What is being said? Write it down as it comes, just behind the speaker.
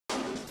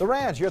The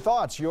Rant, your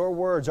thoughts, your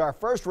words. Our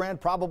first rant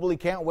probably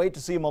can't wait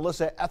to see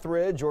Melissa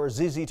Etheridge or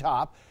ZZ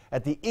Top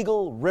at the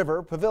Eagle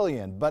River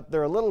Pavilion, but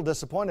they're a little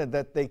disappointed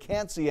that they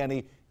can't see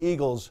any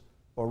eagles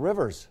or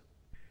rivers.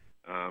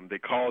 They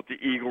call it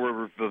the Eagle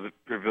River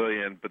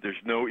Pavilion, but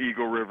there's no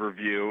Eagle River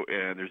view,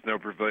 and there's no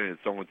pavilion in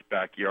someone's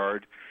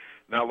backyard.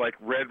 Not like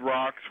Red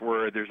Rocks,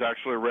 where there's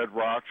actually Red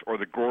Rocks, or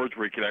the Gorge,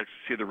 where you can actually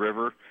see the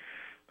river.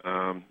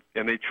 And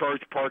they charge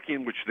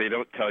parking, which they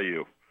don't tell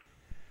you.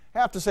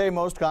 Have to say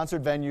most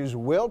concert venues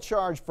will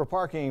charge for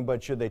parking,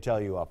 but should they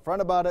tell you up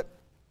front about it?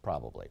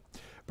 Probably.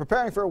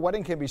 Preparing for a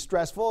wedding can be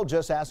stressful.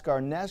 Just ask our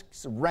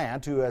next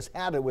rant, who has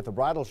had it with a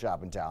bridal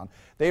shop in town.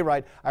 They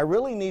write, I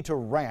really need to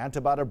rant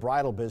about a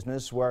bridal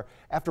business where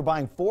after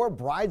buying 4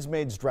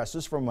 bridesmaids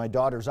dresses for my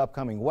daughter's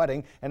upcoming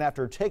wedding, and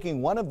after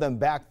taking one of them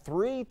back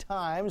 3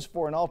 times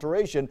for an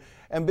alteration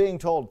and being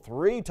told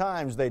 3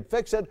 times they'd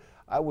fix it,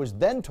 I was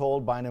then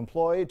told by an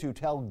employee to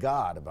tell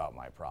God about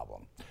my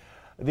problem.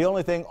 The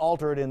only thing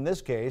altered in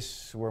this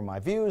case were my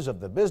views of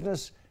the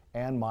business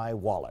and my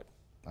wallet.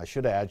 I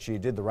should add, she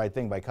did the right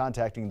thing by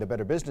contacting the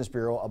Better Business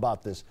Bureau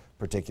about this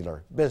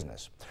particular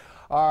business.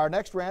 Our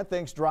next rant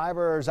thinks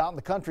drivers out in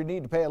the country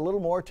need to pay a little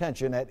more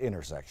attention at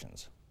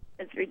intersections.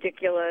 It's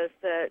ridiculous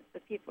that the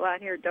people out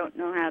here don't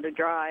know how to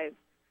drive.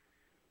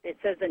 It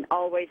says an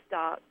always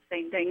stop.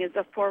 Same thing as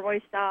a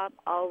 4-way stop,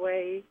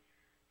 always.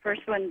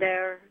 First one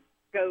there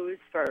goes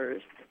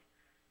first.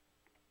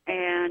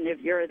 And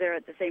if you're there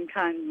at the same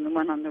time, the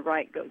one on the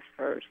right goes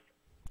first.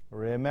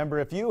 Remember,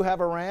 if you have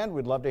a rant,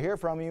 we'd love to hear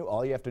from you.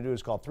 All you have to do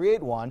is call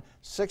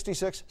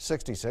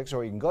 381-6666,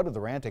 or you can go to the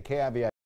Rant at KIVI.